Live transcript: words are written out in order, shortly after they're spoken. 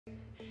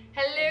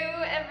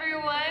Hello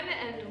everyone,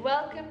 and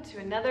welcome to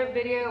another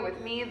video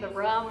with me, the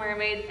Raw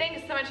Mermaid.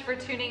 Thanks so much for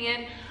tuning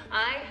in.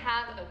 I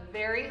have a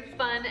very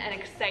fun and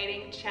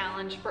exciting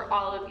challenge for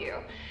all of you.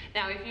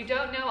 Now, if you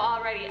don't know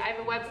already, I have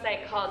a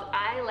website called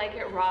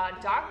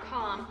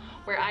ilikeitraw.com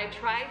where I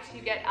try to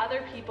get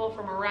other people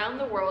from around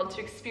the world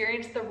to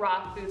experience the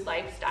raw food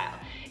lifestyle.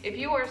 If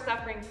you are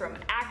suffering from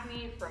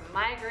acne, from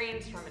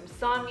migraines, from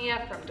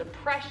insomnia, from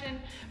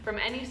depression, from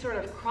any sort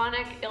of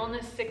chronic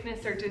illness,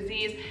 sickness, or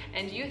disease,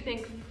 and you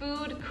think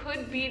food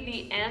could be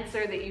the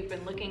answer that you've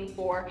been looking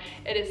for,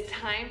 it is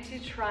time to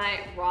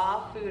try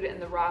raw food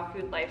and the raw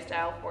food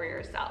lifestyle for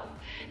yourself.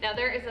 Now,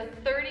 there is a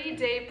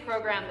 30-day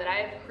program that I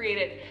have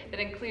created that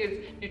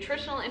includes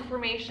nutritional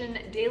information,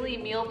 daily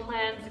meal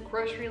plans,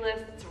 grocery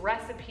lists,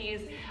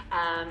 recipes,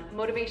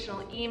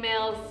 motivational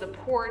emails,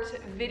 support,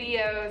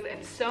 videos,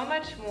 and so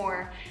much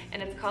more,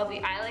 and it's called the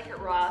I Like It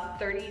Raw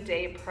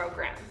 30-day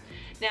program.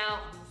 Now,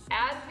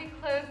 as we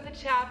close the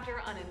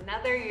chapter on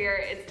another year,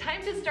 it's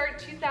time to start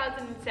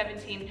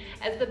 2017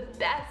 as the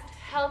best,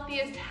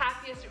 healthiest,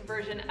 happiest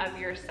version of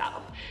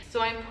yourself.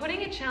 So I'm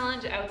putting a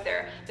challenge out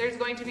there. There's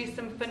going to be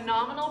some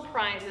phenomenal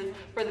prizes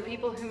for the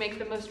people who make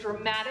the most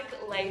dramatic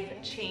life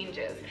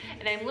changes.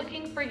 And I'm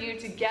looking for you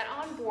to get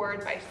on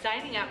board by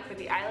signing up for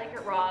the I Like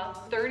It Raw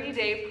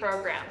 30-day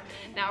program.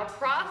 Now,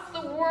 across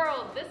the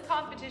world, this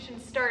competition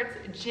starts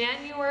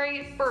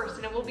January 1st,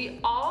 and it will be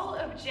all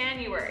of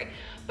January.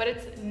 But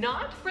it's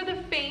not for the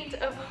faint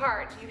of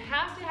heart. You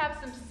have to have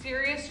some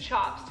serious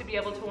chops to be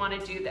able to want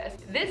to do this.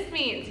 This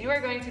means you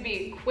are going to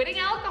be quitting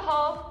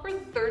alcohol for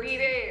 30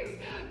 days,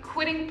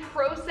 quitting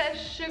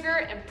processed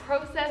sugar and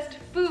processed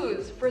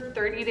foods for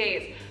 30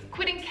 days,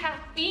 quitting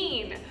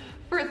caffeine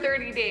for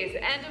 30 days,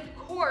 and of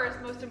course,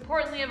 most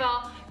importantly of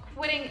all,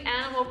 quitting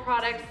animal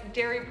products,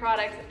 dairy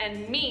products,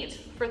 and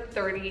meat for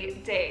 30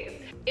 days.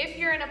 If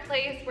you're in a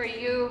place where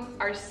you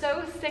are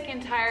so sick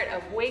and tired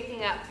of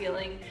waking up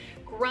feeling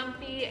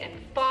grumpy and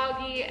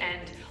foggy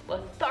and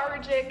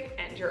lethargic,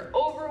 and you're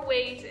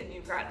overweight, and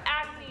you've got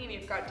acne, and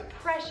you've got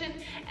depression,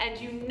 and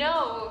you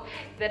know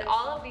that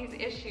all of these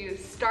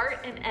issues start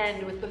and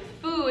end with the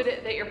food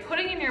that you're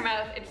putting in your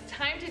mouth, it's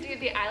time to do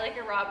the I Like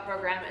It Raw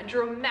program and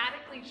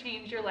dramatically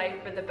change your life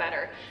for the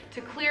better.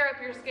 To clear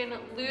up your skin,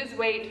 lose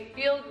weight,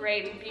 feel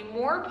great, be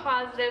more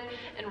positive,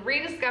 and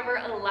rediscover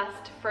a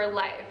lust for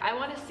life. I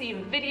want to see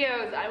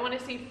videos, I want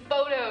to see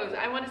photos,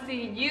 I want to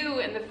see you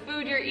and the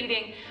food you're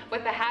eating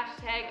with the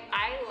hashtag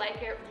I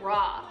Like It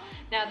Raw.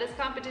 Now, this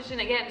competition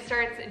again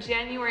starts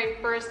January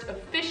 1st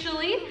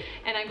officially,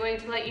 and I'm going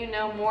to let you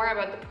know more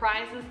about the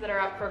prizes that are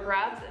up for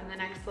grabs in the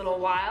next little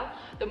while.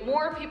 The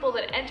more people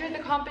that enter the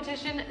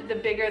competition, the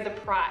bigger the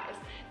prize.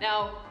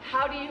 Now,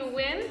 how do you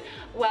win?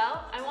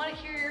 Well, I want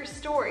to hear your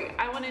story.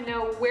 I want to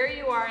know where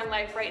you are in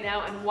life right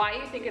now and why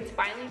you think it's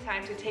finally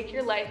time to take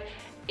your life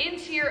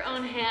into your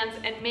own hands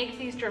and make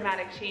these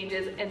dramatic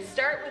changes, and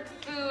start with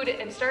food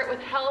and start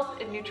with health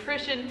and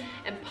nutrition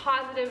and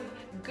positive,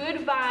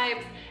 good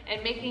vibes,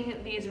 and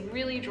making these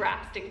really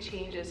drastic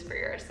changes for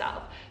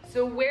yourself.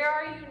 So where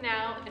are you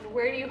now and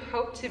where do you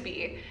hope to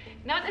be?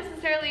 Not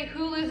necessarily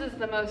who loses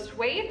the most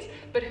weight,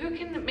 but who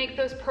can make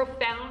those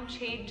profound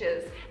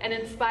changes and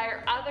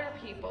inspire other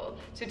people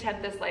to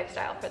attempt this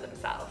lifestyle for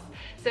themselves.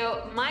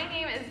 So my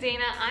name is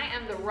Dana. I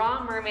am the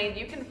Raw Mermaid.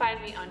 You can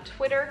find me on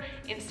Twitter,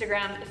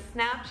 Instagram,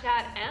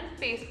 Snapchat, and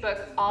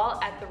Facebook, all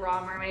at the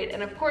Raw Mermaid.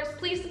 And of course,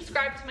 please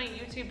subscribe to my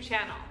YouTube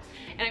channel.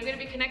 And I'm going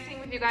to be connecting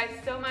with you guys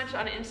so much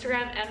on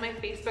Instagram and my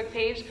Facebook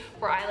page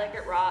for I Like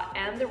It Raw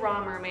and the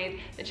Raw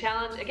Mermaid. The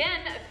challenge,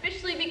 again,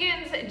 officially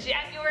begins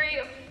January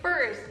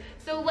 1st.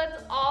 So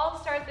let's all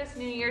start this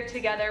new year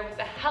together with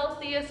the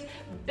healthiest,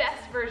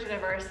 best version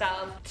of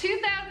ourselves.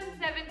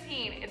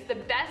 2017, it's the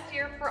best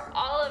year for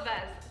all of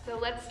us. So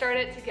let's start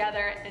it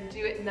together and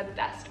do it in the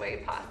best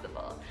way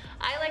possible.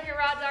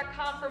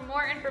 ilikeitraw.com for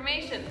more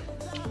information.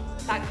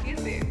 Talk to you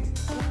soon.